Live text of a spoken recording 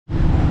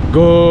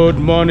Good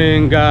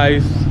morning,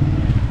 guys.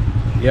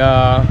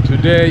 Yeah,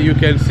 today you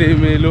can see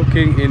me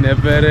looking in a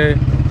very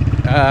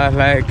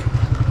like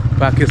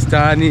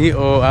Pakistani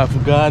or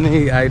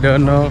Afghani, I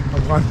don't know.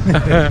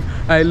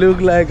 I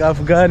look like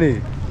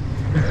Afghani.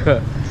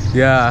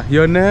 Yeah,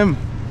 your name?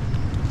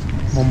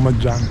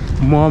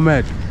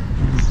 Mohammed.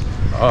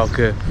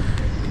 Okay,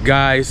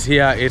 guys,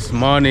 here it's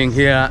morning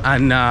here,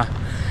 and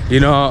you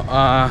know,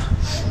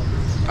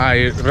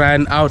 I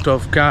ran out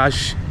of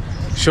cash,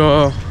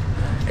 so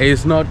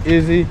it's not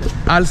easy.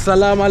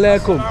 Assalamu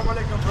alaikum.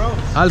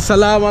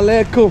 Assalamu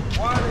alaikum.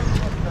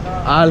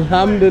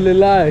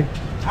 Alhamdulillah.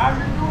 How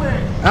you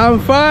doing? I'm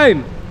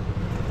fine.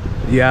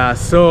 Yeah,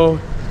 so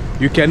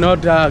you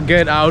cannot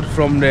get out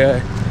from the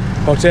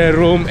hotel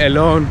room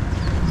alone.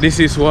 This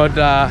is what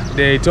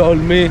they told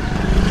me.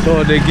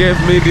 So they gave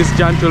me this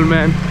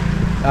gentleman,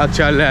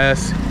 actually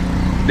as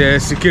the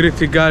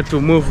security guard, to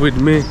move with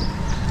me,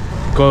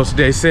 because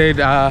they said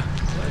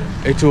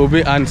it will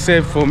be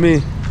unsafe for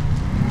me.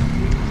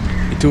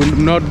 It will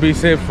not be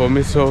safe for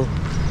me. So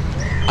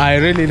I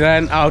really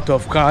ran out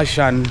of cash,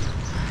 and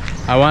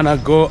I wanna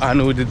go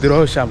and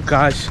withdraw some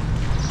cash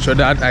so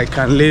that I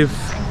can live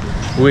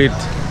with.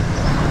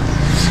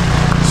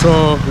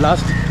 So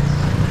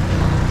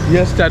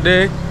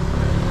yesterday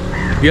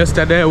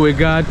we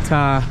got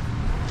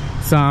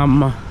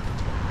some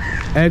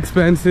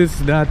expenses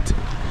that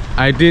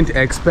I didn't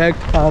expect.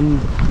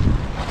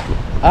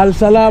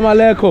 Assalamu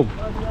alaikum.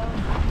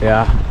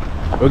 Yeah,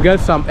 we got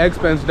some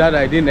expense that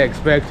I didn't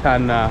expect,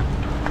 and I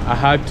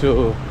had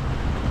to.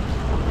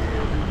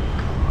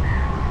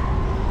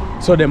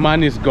 So the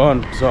money is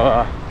gone.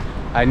 So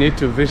I need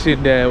to visit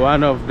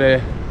one of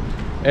the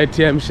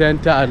ATM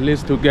center at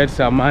least to get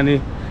some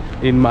money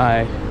in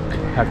my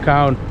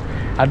account.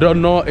 I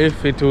don't know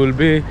if it will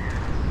be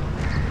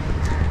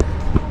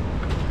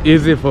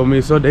easy for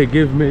me, so they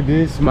give me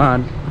this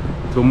man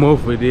to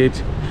move with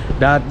it.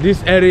 That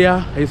this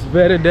area is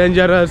very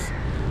dangerous,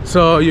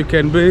 so you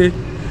can be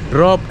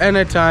robbed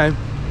anytime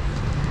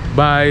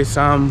by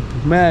some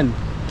men.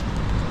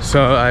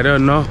 So I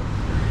don't know,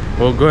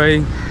 we're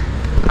going.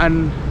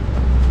 And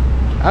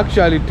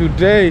actually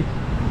today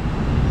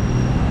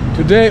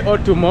or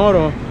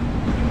tomorrow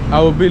I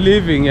will be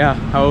leaving. Yeah,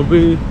 I will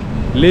be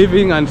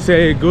leaving and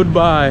say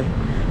goodbye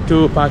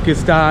to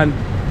Pakistan,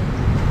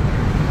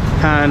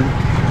 and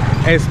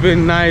it's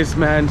been nice,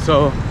 man.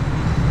 So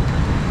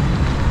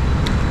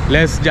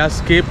let's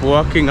just keep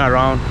walking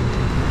around.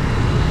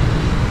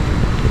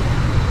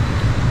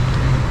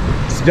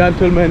 This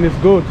gentleman is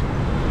good.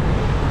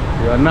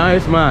 You're a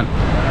nice man.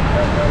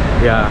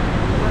 Yeah,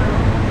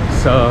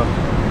 so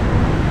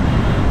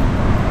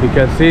you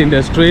can see in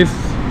the streets,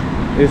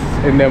 it's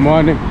in the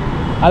morning.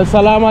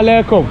 Assalamu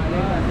alaikum.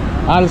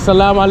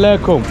 Assalamu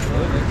alaikum.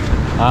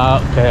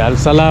 Okay,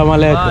 assalamu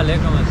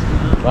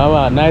alaikum.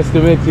 Baba, nice to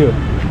meet you.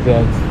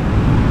 Thanks.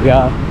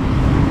 Yeah,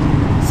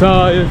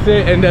 so you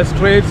see in the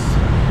streets,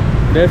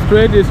 the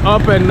street is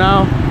open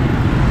now.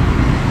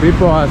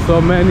 People are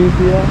so many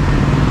here.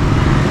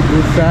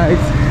 This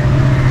side.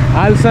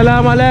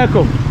 Assalamu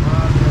alaikum.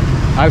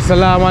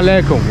 Assalamu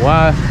alaikum.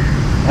 Wa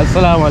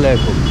assalamu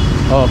alaikum.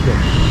 Okay,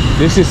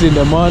 this is in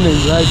the morning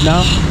right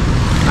now.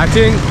 I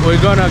think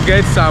we're gonna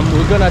take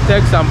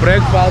some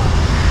breakfast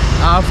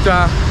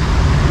after.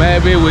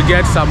 Maybe we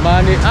get some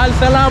money.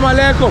 Assalamu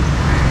alaikum.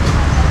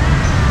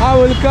 I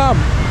will come.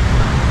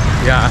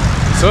 Yeah,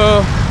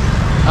 so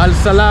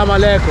assalamu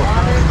alaikum.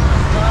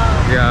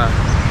 Yeah,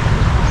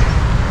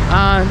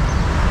 and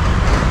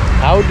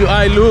how do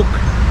I look?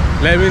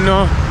 Let me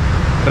know.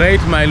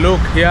 Rate my look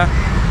here.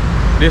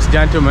 This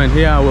gentleman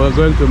here, we're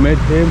going to meet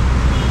him.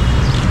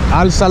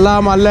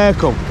 Assalamu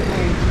alaikum.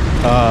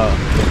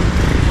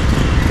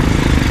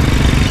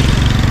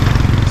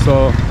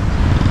 So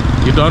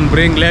you don't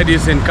bring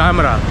ladies in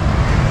camera.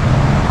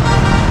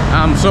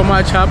 I'm so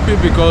much happy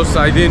because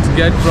I didn't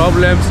get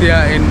problems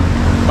here in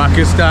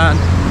Pakistan,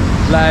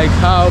 like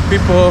how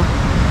people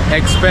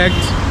expect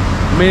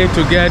me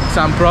to get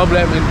some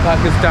problem in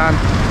Pakistan.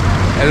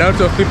 A lot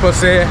of people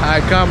say I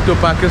come to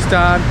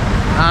Pakistan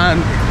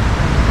and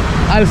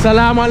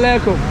Assalamu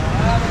alaikum.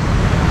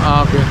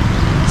 Okay,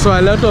 so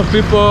a lot of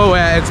people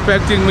were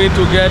expecting me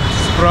to get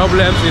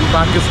problems in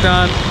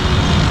Pakistan,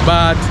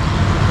 but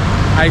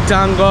I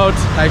thank God,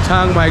 I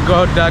thank my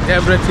God that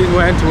everything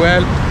went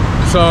well.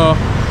 So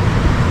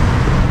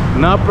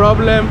no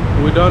problem,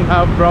 we don't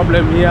have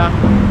problem here.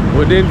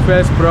 We didn't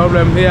face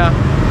problem here.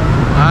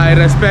 I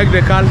respect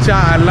the culture,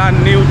 I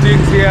learn new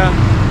things here,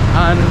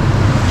 and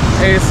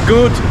it's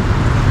good.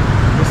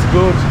 It's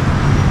good.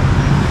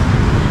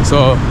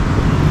 So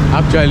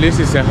actually this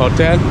is a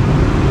hotel.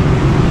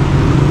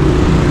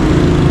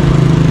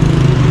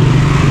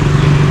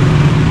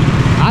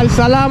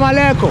 Assalamu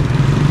alaikum.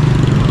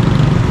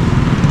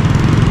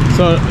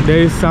 So there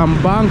is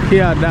some bank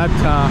here that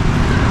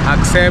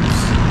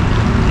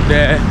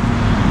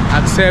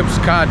accepts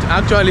card.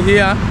 Actually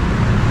here.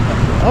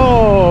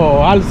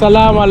 Oh,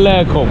 assalamu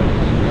alaikum.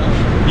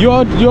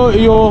 You're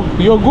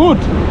good.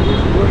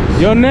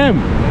 Your name?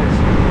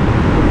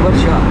 Good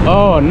shot.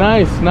 Oh,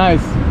 nice.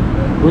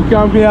 We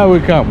come here, we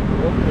come.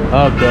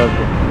 Okay,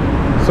 okay.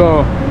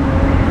 So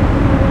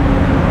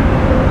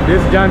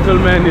this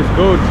gentleman is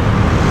good.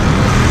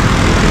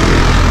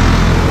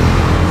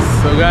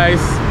 So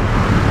guys,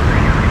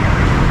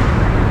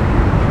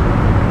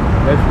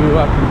 let's be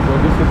walking. So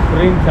this is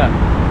printer.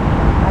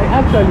 I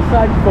actually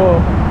searched for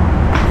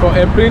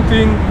a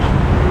printing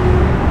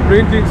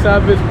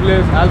service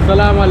place.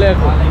 Assalamu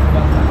alaikum.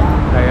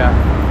 Yeah.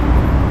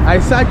 I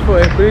searched for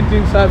a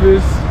printing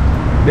service.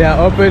 They are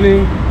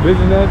opening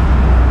business.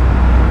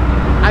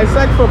 I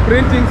searched for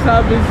printing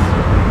service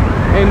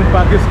in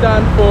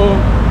Pakistan for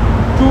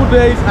 2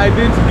 days. I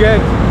didn't get,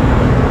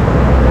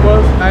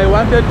 because I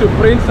wanted to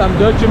print some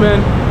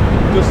document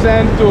to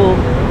send to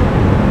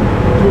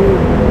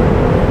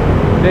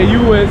the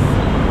US,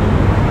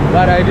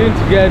 but I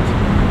didn't get.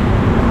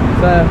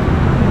 So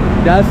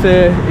that's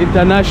a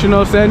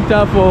international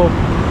center for,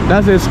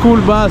 that's a school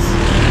bus.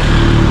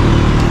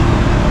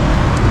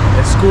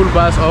 A school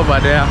bus over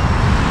there.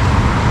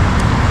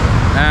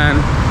 And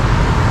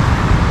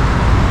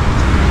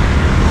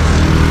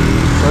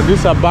so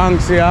these are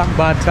banks here,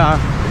 but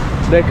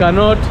they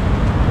cannot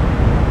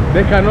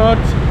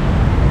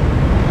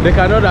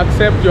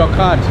accept your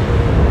card.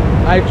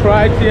 I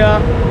tried here,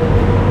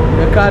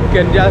 the card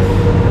can just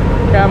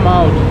come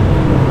out,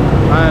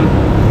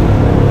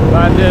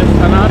 but there's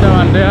another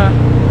one there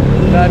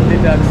that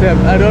it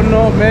accept. I don't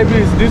know, maybe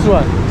it's this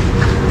one.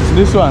 It's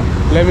this one.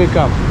 Let me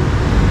come.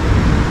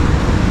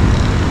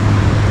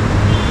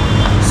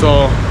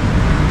 So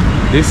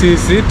this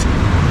is it.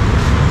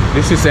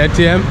 This is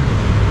ATM.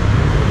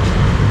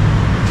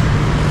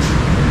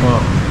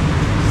 Oh.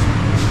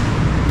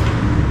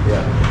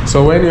 Yeah.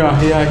 So when you are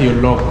here, you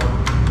lock.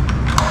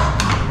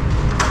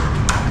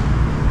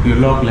 You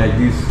lock like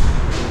this.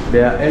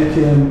 There are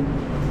ATM.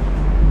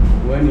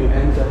 When you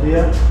enter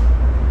here,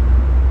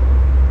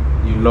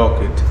 you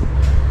lock it.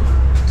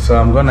 So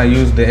I'm gonna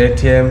use the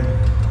ATM.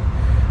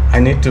 I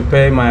need to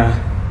pay my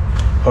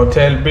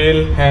hotel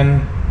bill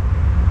and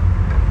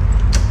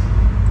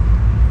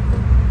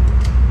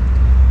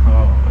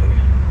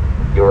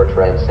your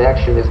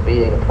transaction is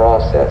being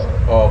processed.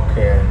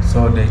 Okay,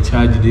 so they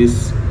charge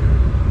this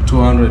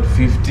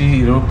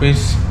 250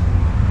 rupees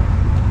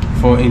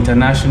for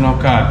international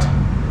card.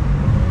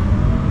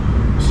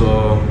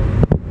 So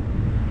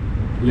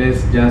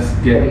let's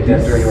just get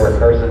this. Enter your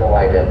personal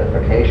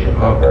identification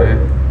number. Okay.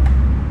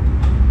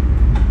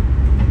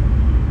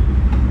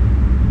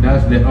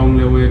 That's the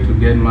only way to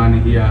get money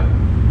here,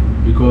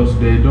 because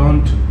they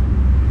don't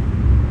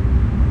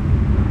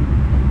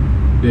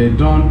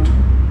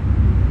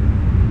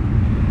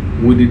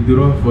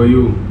withdraw for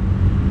you.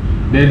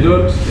 They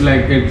don't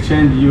like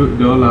exchange you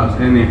dollars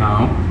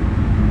anyhow.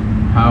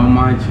 How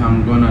much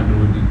I'm gonna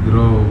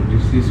withdraw?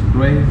 This is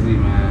crazy,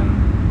 man.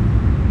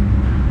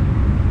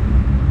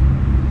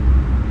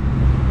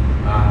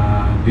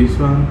 This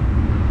one,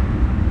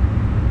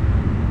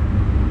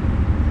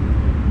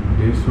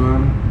 this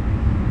one,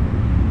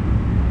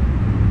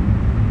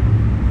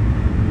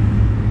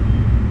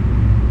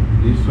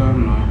 this one,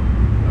 no, I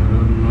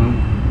don't know.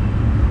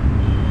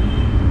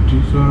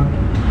 This one.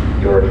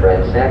 Your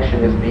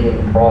transaction is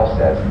being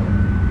processed.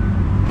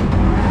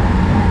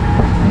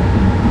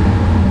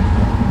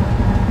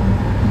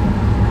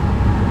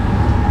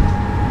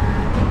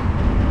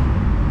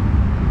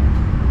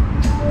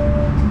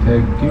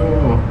 Thank you.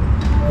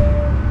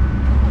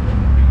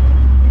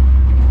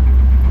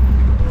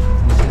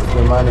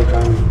 The money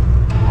coming.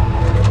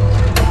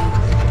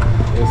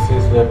 This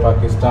is the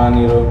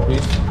Pakistani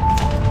rupees.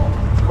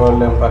 Call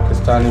them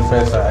Pakistani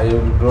paisa. I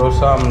will grow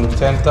some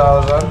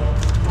 10,000.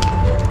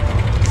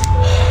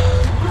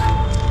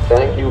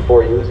 Thank you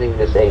for using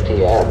this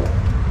ATM.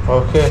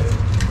 Okay.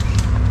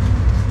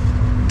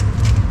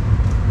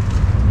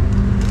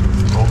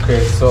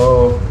 Okay,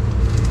 so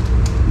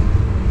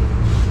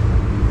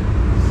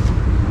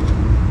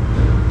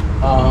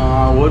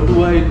what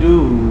do I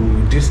do?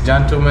 This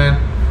gentleman,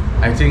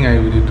 I think I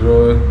will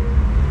withdraw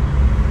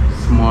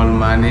small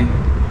money.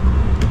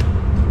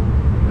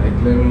 Like,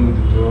 let me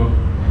withdraw.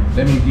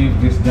 Let me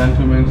give this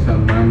gentleman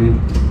some money.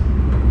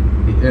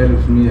 He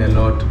helps me a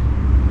lot.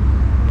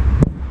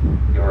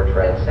 Your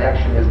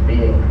transaction is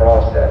being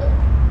processed.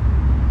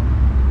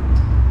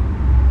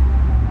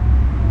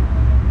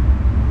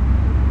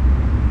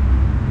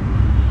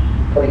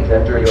 Please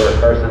enter your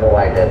personal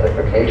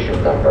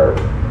identification number.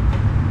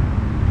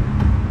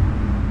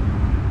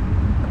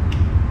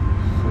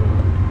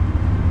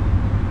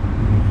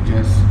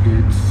 Just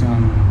get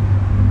some.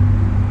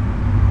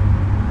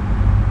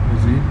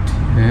 Is it?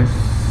 Yes.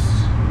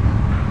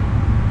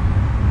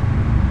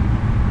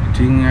 I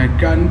think I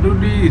can do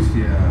this.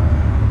 Yeah.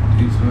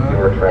 This one.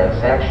 Your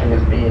transaction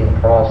is being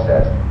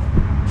processed.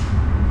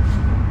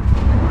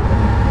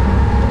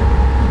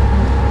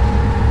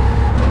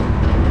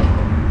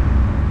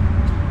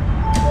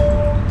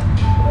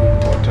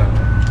 Important.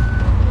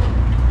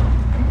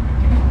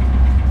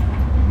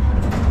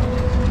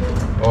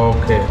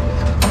 Okay.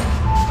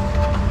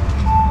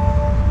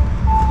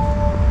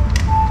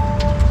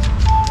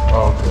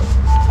 Okay,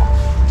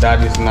 that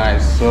is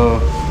nice. So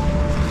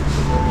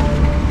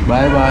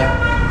Bye bye.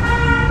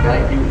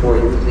 Thank you for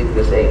using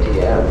this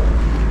ATM.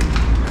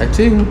 I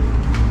think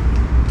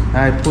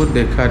I put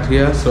the card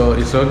here, so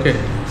it's okay.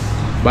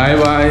 Bye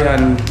bye,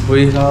 and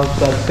we have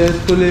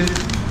successfully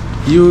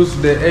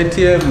used the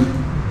ATM.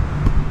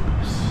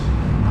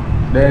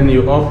 Then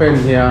you open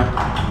here.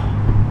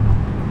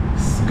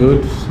 It's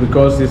good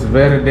because it's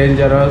very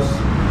dangerous.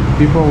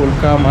 People will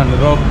come and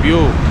rob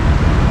you.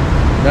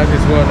 That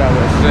is what I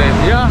was saying.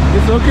 Yeah,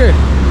 it's okay.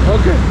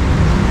 Okay.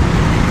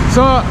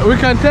 So we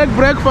can take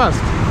breakfast.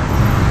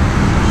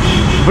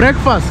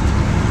 Breakfast.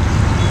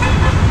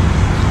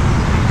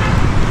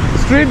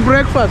 Street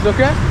breakfast,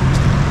 okay?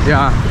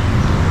 Yeah.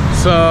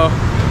 So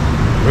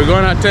we're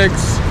gonna take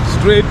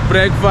street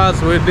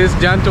breakfast with this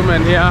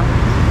gentleman here.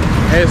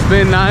 It's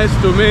been nice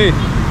to me.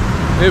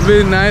 It's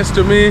been nice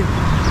to me,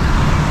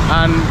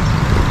 and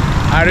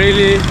I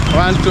really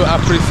want to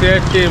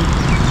appreciate him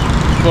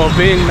for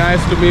being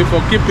nice to me,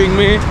 for keeping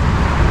me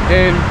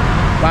in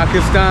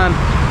Pakistan,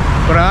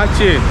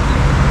 Karachi.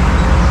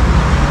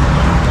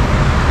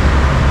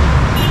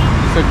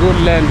 It's a good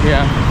land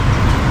here.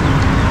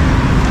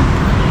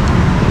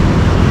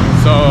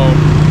 So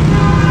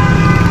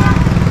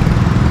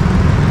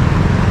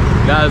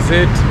that's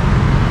it.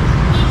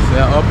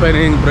 They're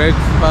opening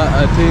breakfast,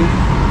 I think.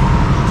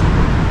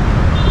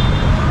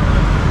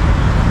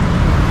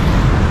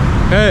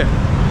 Hey,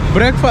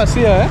 breakfast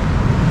here, eh?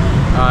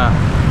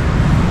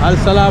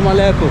 Assalamu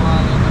alaikum.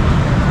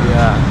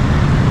 Yeah.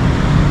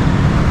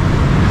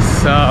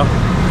 So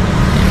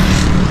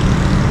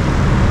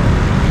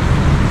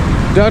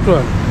that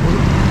one.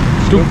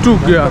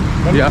 Tuk-tuk, yeah.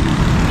 Yeah.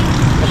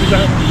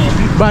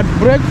 But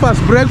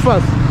breakfast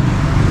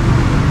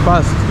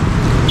fast.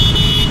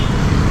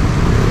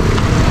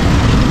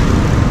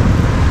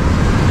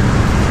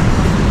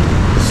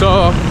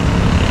 So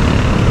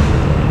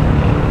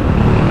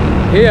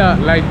here,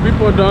 like,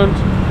 people don't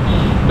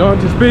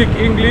speak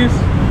English.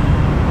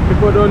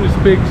 People don't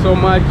speak so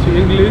much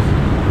English,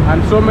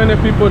 and so many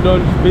people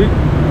don't speak.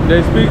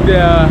 They speak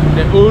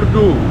the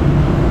Urdu.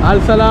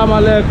 Assalamu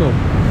alaikum.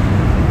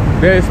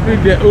 They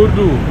speak the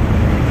Urdu.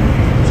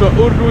 So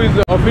Urdu is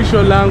the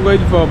official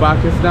language for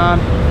Pakistan.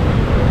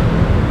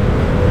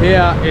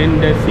 Here in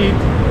the Sikh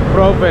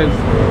province,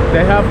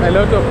 they have a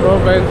lot of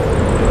province,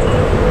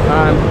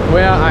 and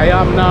where I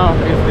am now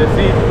is the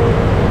Sikh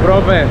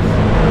province.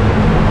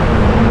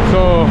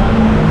 So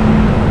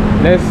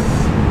let's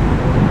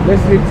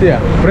eat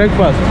here.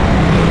 Breakfast.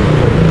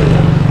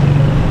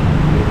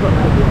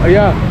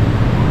 Yeah.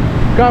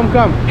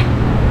 Come.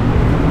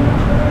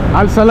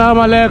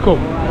 Assalamu alaikum.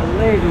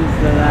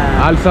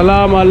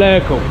 Assalamu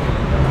alaikum.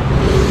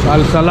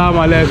 Assalamu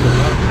alaikum.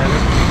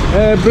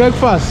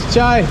 Breakfast.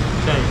 Chai.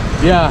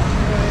 Yeah.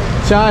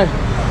 Chai.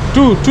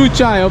 Two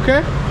chai,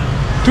 okay?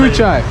 Two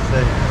chai.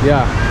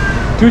 Yeah.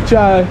 Two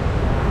chai.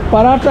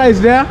 Paratha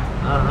is there?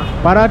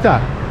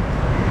 Paratha.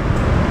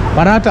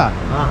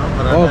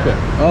 Okay.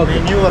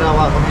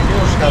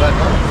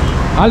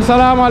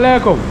 Assalamu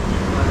alaikum.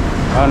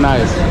 Oh,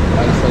 nice.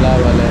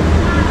 Assalamu alaikum.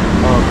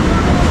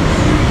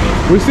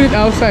 Okay. We sit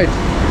outside.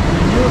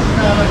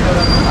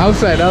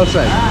 Outside.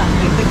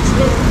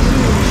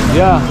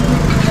 Yeah.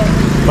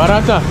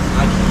 Paratha.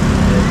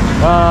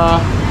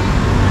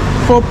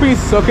 4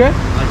 pieces, okay?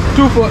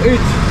 2 for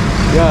each.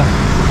 Yeah.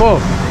 4.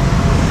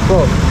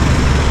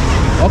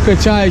 Okay,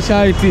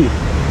 chai tea.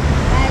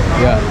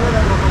 Yeah.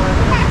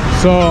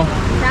 So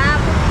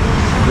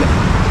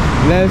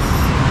let's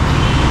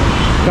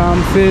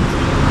come sit.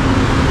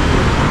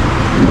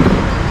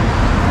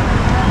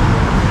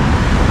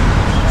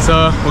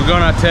 So we're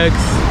gonna take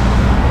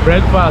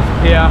breakfast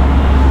here.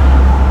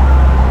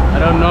 I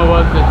don't know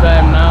what's the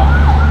time now.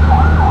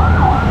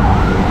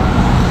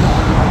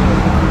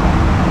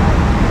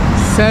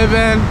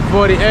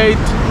 7:48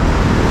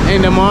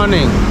 in the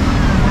morning,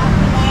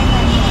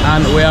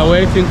 and we are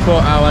waiting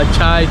for our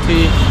chai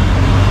tea.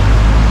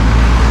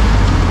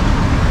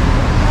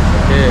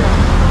 Okay,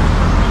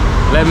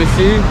 let me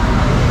see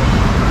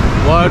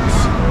what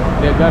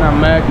they're gonna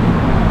make.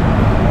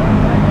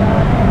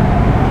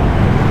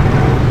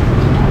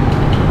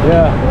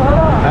 Yeah,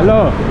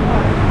 hello.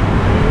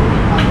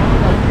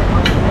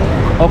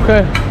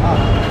 Okay.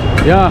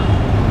 Yeah.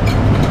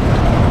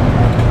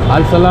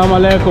 Assalamu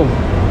alaikum.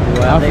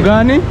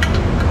 Afghani?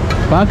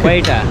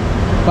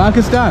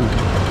 Pakistan.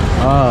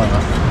 Oh,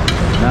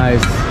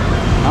 nice.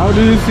 How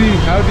do you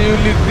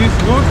live this?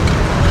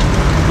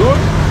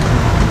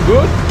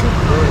 Good?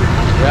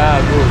 Yeah,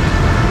 good.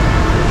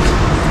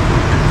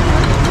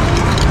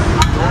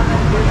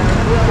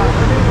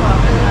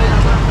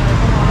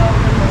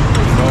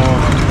 So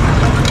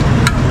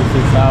this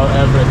is how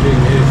everything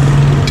is.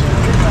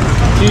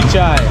 Tea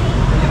chai.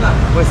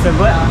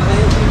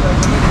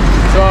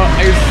 So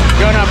it's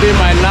gonna be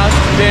my last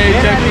day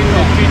taking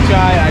the tea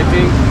chai, I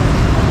think.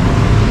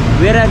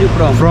 Where are you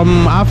from?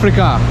 From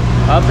Africa.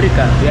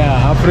 Africa.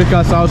 Yeah,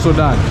 Africa, South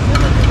Sudan.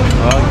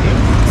 Okay.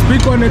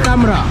 Speak on the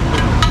camera.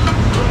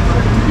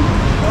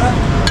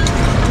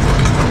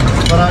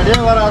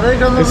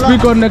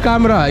 Speak on the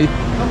camera.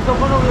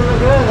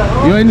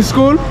 You're in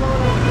school?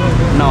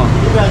 No.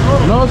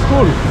 No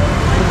school.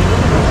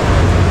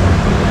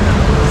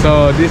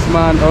 So this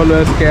man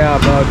always care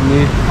about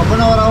me.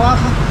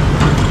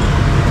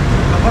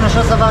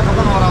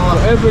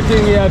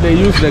 Everything here they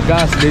use the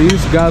gas. They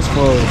use gas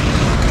for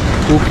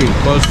cooking.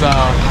 Cause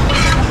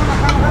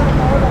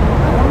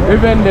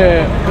even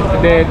the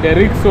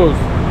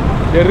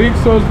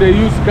rickshaws they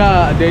use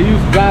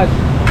gas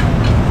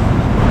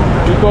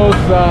because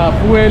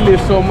fuel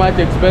is so much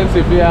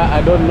expensive here.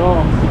 I don't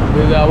know.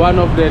 One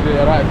of the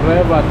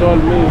driver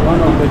told me,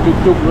 one of the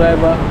tuk-tuk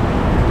driver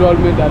told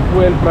me that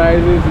fuel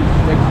prices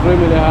is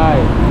extremely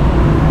high.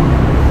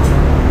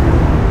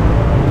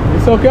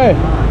 It's okay.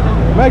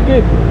 Make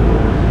it.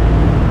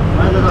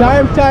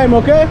 Time,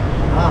 okay?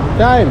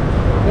 Time.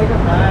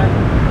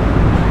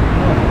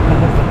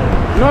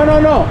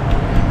 No.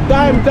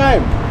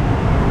 Time.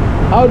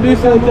 How do you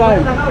say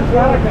time?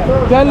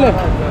 Tell it.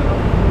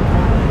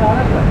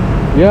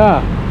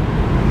 Yeah.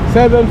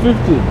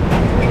 7:50.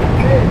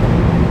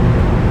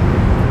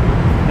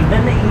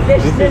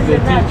 This is the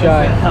tea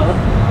chai.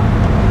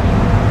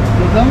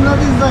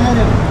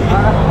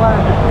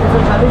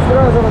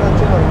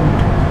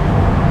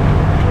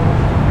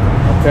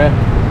 Okay.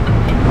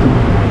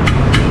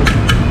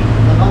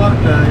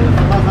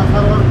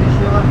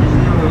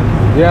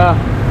 Yeah.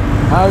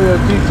 Have your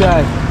tea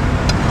chai.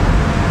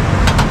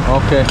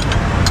 Okay.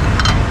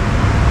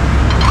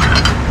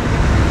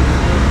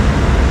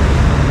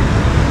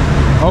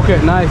 Okay,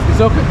 nice.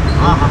 It's okay.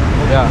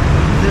 Yeah.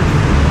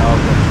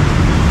 Okay.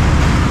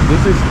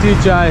 This is tea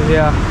chai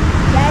here.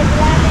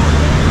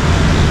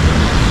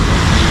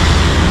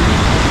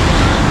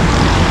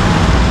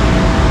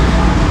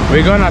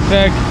 We're gonna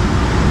take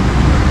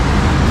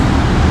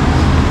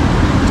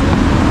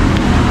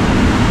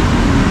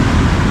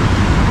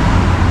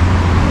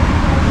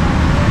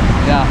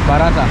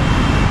paratha.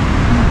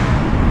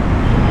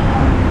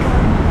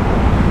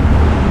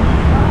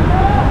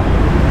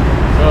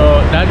 So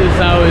that is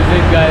how is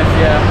it, guys.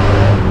 Yeah.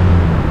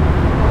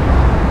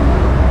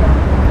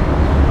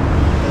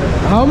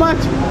 How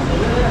much?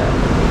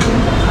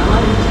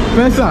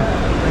 Pesa?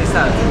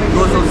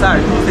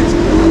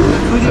 260.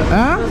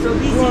 Huh?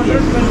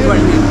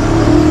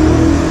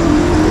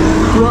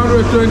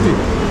 220.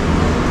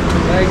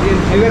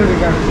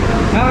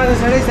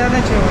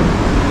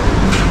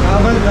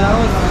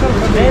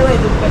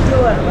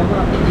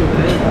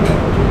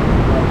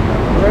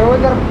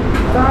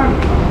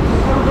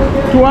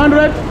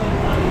 $200?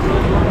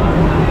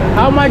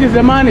 How much is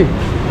the money?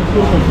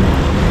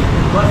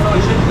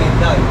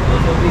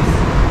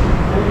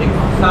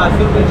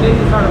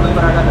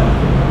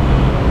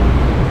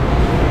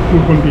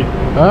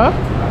 Huh?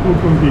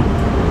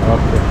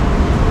 Okay.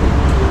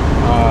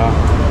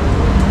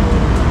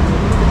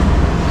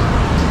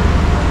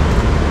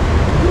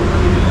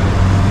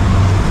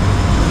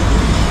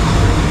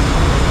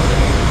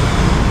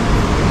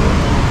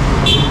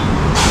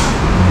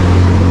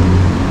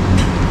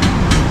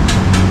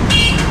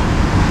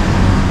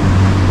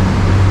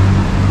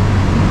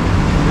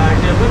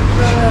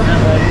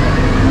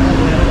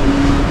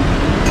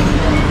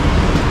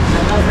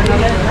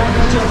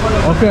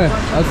 Okay,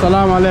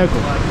 assalamu alaikum.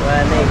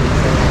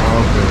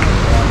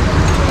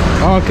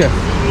 Okay.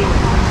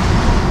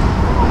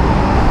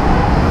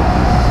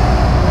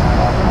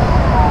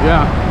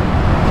 Yeah.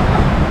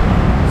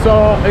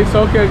 So it's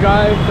okay,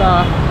 guys.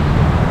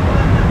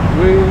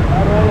 We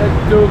already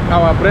took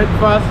our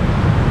breakfast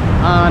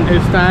and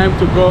it's time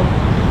to go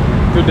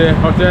to the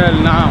hotel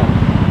now,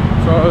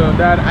 so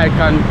that I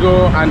can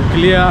go and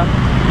clear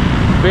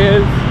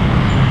bills,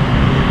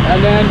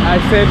 and then I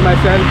set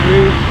myself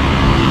free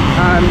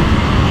and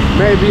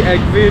maybe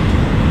exit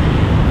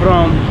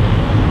from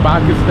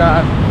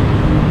Pakistan,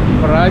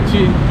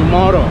 Karachi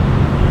tomorrow.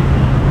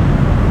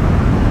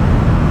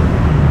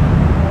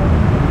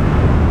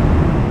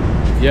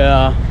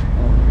 Yeah,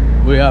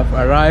 we have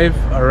arrived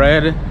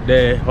already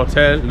the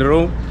hotel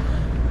room,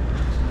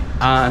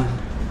 and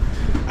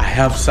I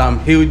have some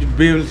huge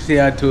bills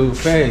here to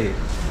pay.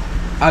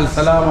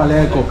 Assalamu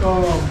alaikum.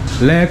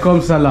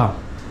 Alaikum salam.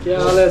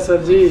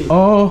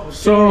 Oh,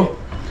 so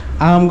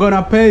I'm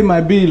gonna pay my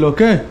bill,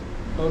 okay?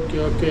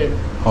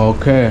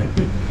 Okay.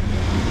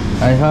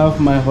 I have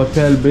my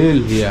hotel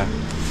bill here.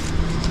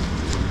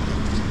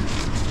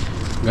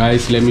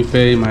 Guys, let me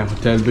pay my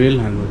hotel bill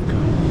and we'll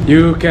come.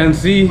 You can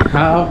see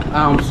how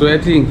I'm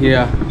sweating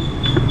here.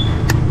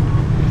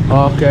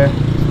 Okay.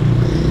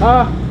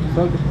 It's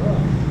okay.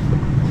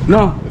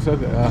 No, it's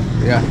okay.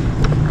 Yeah.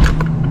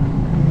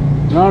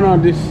 No,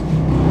 this.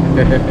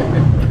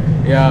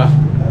 Yeah.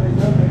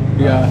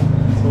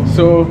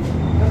 So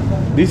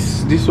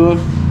this one,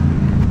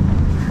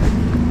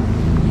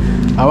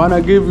 I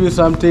wanna give you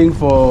something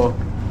for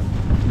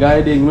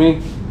guiding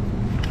me.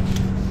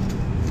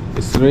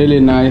 It's really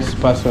nice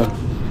person.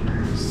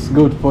 It's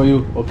good for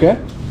you, okay?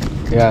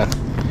 Yeah.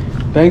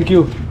 Thank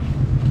you.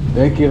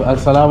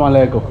 Assalamu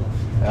alaikum.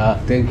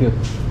 Thank you.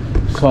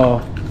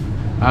 So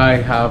I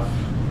have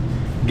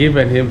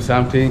given him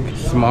something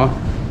small.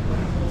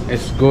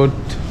 It's good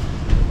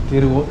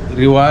to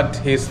reward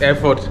his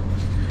effort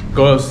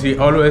because he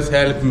always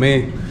helped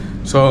me.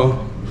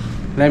 So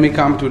let me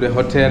come to the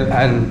hotel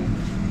and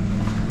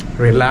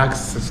relax,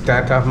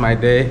 start off my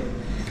day.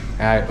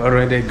 I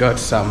already got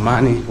some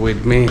money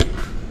with me.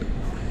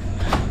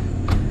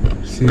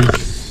 This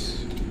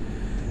is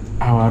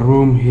our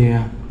room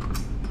here.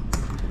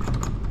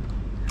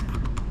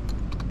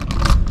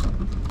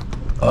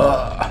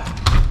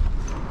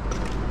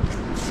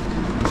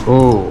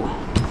 Oh,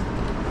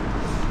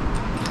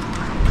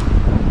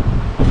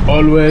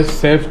 always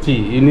safety.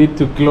 You need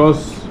to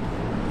close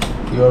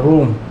your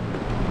room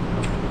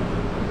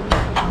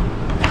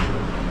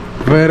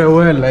very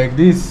well like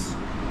this.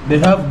 They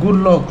have good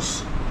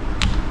locks.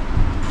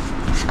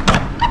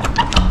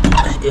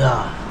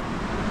 Yeah.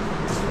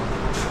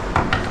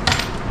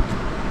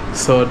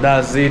 So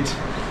that's it.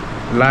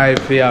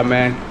 Life here,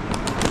 man.